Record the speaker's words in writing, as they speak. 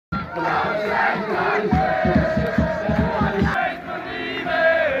Hi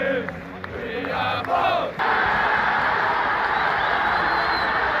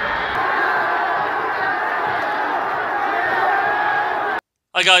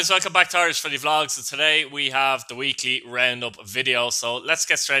guys, welcome back to Irish Funny Vlogs, and today we have the weekly roundup video, so let's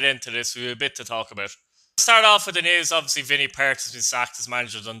get straight into this. We have a bit to talk about. Start off with the news. Obviously Vinny Perth has been sacked as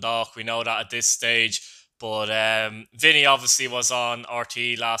manager of Dundalk, we know that at this stage, but Vinny obviously was on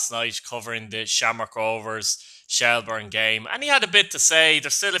RTE last night covering the Shamrock Rovers Shelbourne game, and he had a bit to say.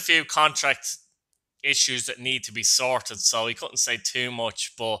 There's still a few contract issues that need to be sorted, so he couldn't say too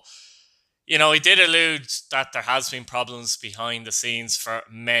much, but you know, he did allude that there has been problems behind the scenes for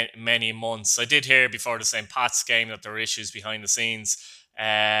many months. I did hear before the St. Pat's game that there were issues behind the scenes.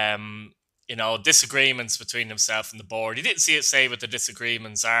 You know, disagreements between himself and the board. He didn't say what the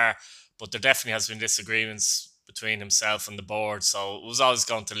disagreements are, but there definitely has been disagreements between himself and the board. So it was always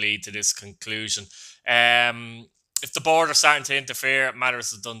going to lead to this conclusion. If the board are starting to interfere at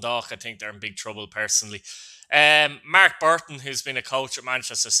matters of Dundalk, I think they're in big trouble personally. Mark Burton, who's been a coach at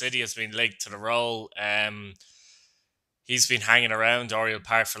Manchester City, has been linked to the role. He's been hanging around Oriel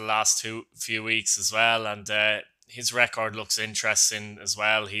Park for the last few weeks as well, and his record looks interesting as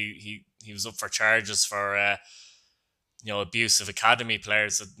well. He was up for charges for abuse of academy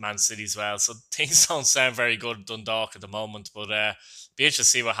players at Man City as well. So things don't sound very good at Dundalk at the moment, but be interested to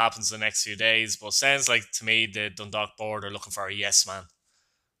see what happens in the next few days. But sounds like to me the Dundalk board are looking for a yes man.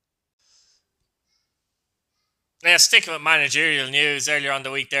 Now, sticking with managerial news, earlier on the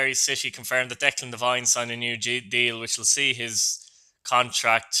week, Derry City confirmed that Declan Devine signed a new deal, which will see his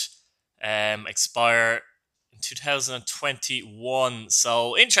contract expire in 2021.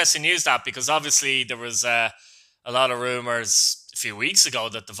 So, interesting news that, because obviously there was a lot of rumours a few weeks ago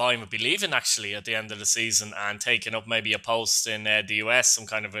that Devine would be leaving actually at the end of the season and taking up maybe a post in the US, some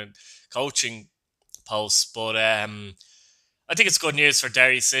kind of a coaching post. But I think it's good news for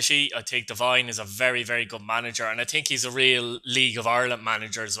Derry City. I think Devine is a very, very good manager, and I think he's a real League of Ireland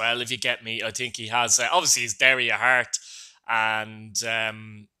manager as well, if you get me. I think he has, obviously he's Derry at heart, and,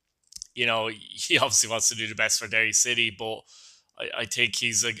 he obviously wants to do the best for Derry City, but I think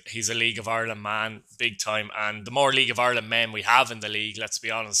he's a League of Ireland man, big time, and the more League of Ireland men we have in the league, let's be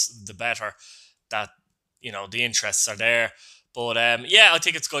honest, the better that, the interests are there. But I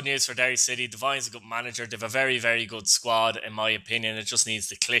think it's good news for Derry City. Devine's a good manager. They have a very, very good squad, in my opinion. It just needs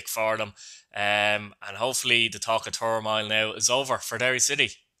to click for them. And hopefully the talk of turmoil now is over for Derry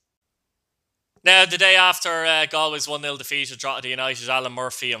City. Now, the day after Galway's 1-0 defeat at Drogheda United, Alan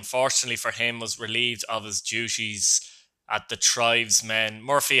Murphy, unfortunately for him, was relieved of his duties at the Tribesmen.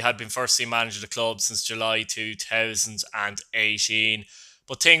 Murphy had been first team manager of the club since July 2018.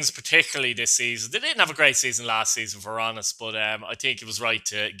 But things, particularly this season, they didn't have a great season last season, if we're honest, but I think it was right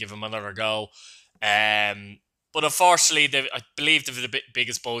to give him another go. But unfortunately, I believe they have the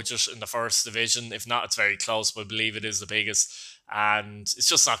biggest budget in the first division. If not, it's very close, but I believe it is the biggest. And it's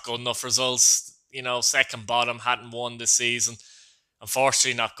just not good enough results. Second bottom, hadn't won this season.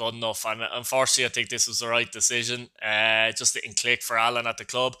 Unfortunately, not good enough. And unfortunately, I think this was the right decision. Just didn't click for Alan at the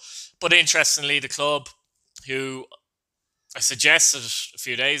club. But interestingly, the club, who I suggested a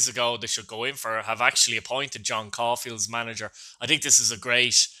few days ago they should go in for, have actually appointed John Caulfield as manager. I think this is a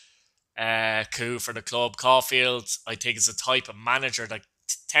great coup for the club. Caulfield, I think, is a type of manager that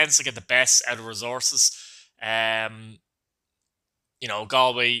tends to get the best out of resources.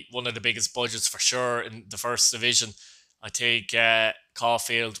 Galway, one of the biggest budgets for sure in the first division. I think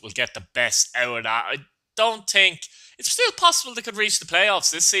Caulfield will get the best out of that. I don't think it's still possible they could reach the playoffs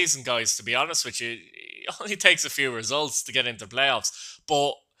this season, guys, to be honest with you. It only takes a few results to get into playoffs.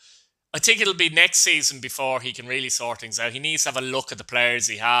 But I think it'll be next season before he can really sort things out. He needs to have a look at the players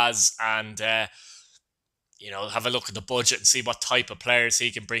he has and, have a look at the budget and see what type of players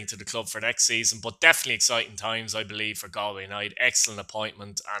he can bring to the club for next season. But definitely exciting times, I believe, for Galway United. Excellent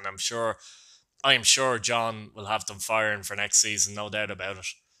appointment, and I am sure John will have them firing for next season, no doubt about it.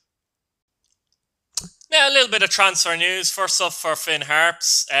 Now, a little bit of transfer news. First up for Finn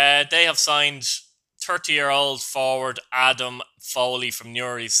Harps. They have signed 30-year-old forward Adam Foley from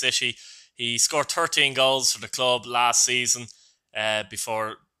Newry City. He scored 13 goals for the club last season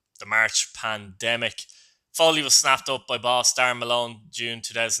before the March pandemic. Foley was snapped up by boss Darren Malone June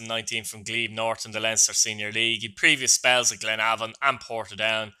 2019 from Glebe North in the Leinster Senior League. He had previous spells at Glenavon and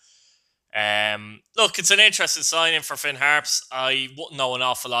Portadown. Look, it's an interesting signing for Finn Harps. I wouldn't know an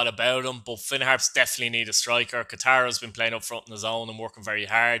awful lot about him, but Finn Harps definitely need a striker. Qatara's been playing up front on his own and working very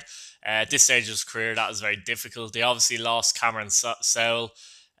hard. At this stage of his career, that was very difficult. They obviously lost Cameron Sowell.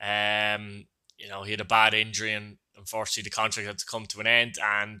 He had a bad injury and unfortunately the contract had to come to an end,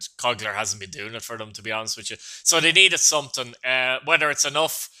 and Cogler hasn't been doing it for them, to be honest with you. So they needed something. Whether it's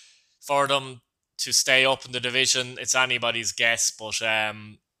enough for them to stay up in the division, it's anybody's guess, but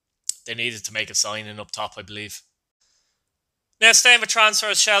they needed to make a signing up top, I believe. Now, staying with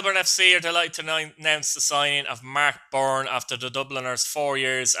transfers, Shelbourne FC are delighted to announce the signing of Mark Byrne after the Dubliners' 4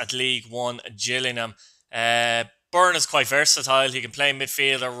 years at League One Gillingham. Byrne is quite versatile. He can play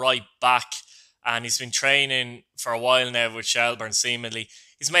midfield or right back, and he's been training for a while now with Shelbourne, seemingly.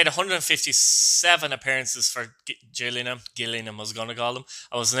 He's made 157 appearances for Gillingham. Gillingham, I was going to call him.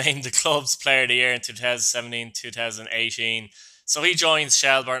 I was named the club's player of the year in 2017-2018. So he joins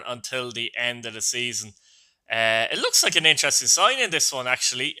Shelbourne until the end of the season. It looks like an interesting signing, this one,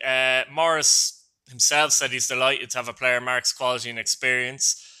 actually. Morris himself said he's delighted to have a player Mark's quality and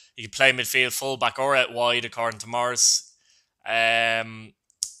experience. He can play midfield, fullback, or out wide, according to Morris.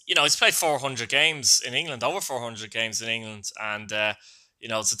 He's played 400 games in England, over 400 games in England, and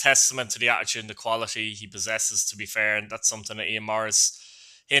it's a testament to the attitude and the quality he possesses, to be fair, and that's something that Ian Morris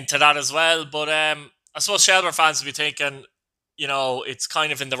hinted at as well. But I suppose Shelbourne fans will be thinking, it's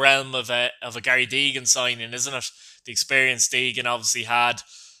kind of in the realm of a Gary Deegan signing, isn't it? The experience Deegan obviously had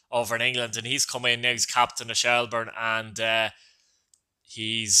over in England, and he's come in now. He's captain of Shelbourne, and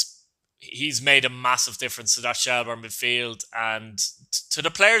he's made a massive difference to that Shelbourne midfield and to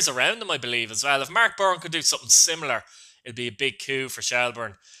the players around him, I believe, as well. If Mark Byrne could do something similar, it'd be a big coup for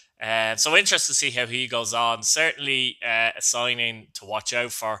Shelbourne. So interested to see how he goes on. Certainly a signing to watch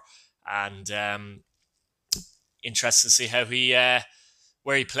out for, and interested to see how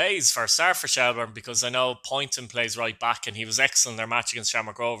where he plays for a start for Shelbourne, because I know Poynton plays right back and he was excellent in their match against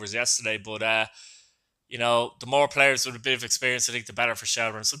Shamrock Rovers yesterday. But the more players with a bit of experience, I think the better for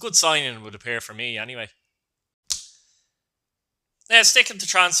Shelbourne. So good signing would appear for me anyway. Now, sticking to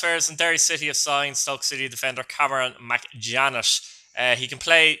transfers, and Derry City have signed Stoke City defender Cameron McJanet. He can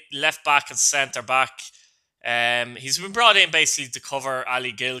play left back and centre back. He's been brought in basically to cover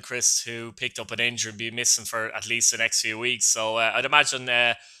Ali Gilchrist, who picked up an injury and be missing for at least the next few weeks. So I'd imagine,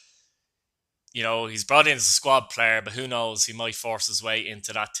 he's brought in as a squad player, but who knows, he might force his way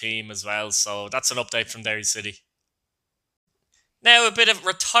into that team as well. So that's an update from Derry City. Now, a bit of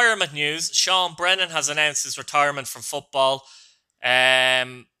retirement news. Sean Brennan has announced his retirement from football.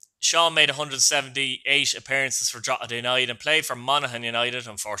 Sean made 178 appearances for Drogheda United and played for Monaghan United,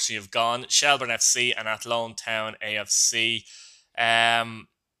 unfortunately have gone, Shelbourne FC and Athlone Town AFC.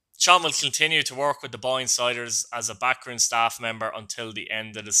 Sean will continue to work with the Boynesiders as a backroom staff member until the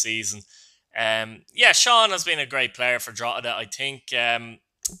end of the season. Sean has been a great player for Drogheda. I think I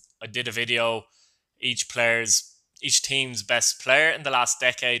did a video, each team's best player in the last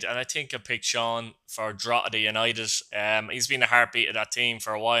decade, and I think I picked Sean for Drogheda United. He's been a heartbeat of that team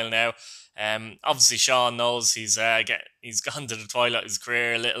for a while now. Obviously, Sean knows he's gone to the twilight of his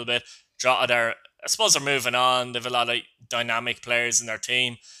career a little bit. Drogheda, I suppose, are moving on. They have a lot of dynamic players in their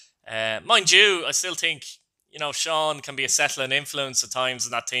team. Mind you, I still think Sean can be a settling influence at times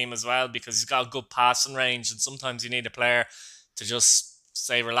in that team as well, because he's got a good passing range, and sometimes you need a player to just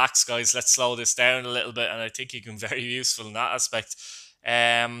say, relax guys, let's slow this down a little bit, and I think he can be very useful in that aspect.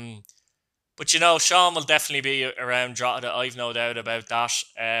 But Sean will definitely be around Drogheda, I've no doubt about that,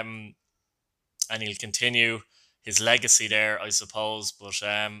 and he'll continue his legacy there, I suppose. But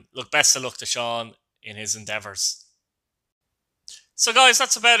best of luck to Sean in his endeavours. So guys,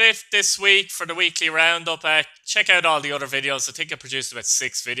 that's about it this week for the weekly roundup. Check out all the other videos. I think I produced about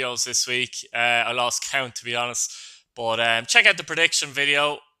 6 videos this week. I lost count, to be honest. But check out the prediction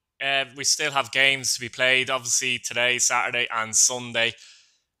video. We still have games to be played, obviously, today, Saturday and Sunday.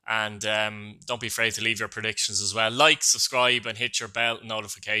 And don't be afraid to leave your predictions as well. Like, subscribe, and hit your bell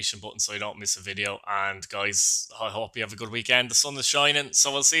notification button so you don't miss a video. And guys, I hope you have a good weekend. The sun is shining,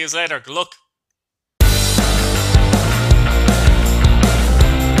 so we'll see you later. Good luck.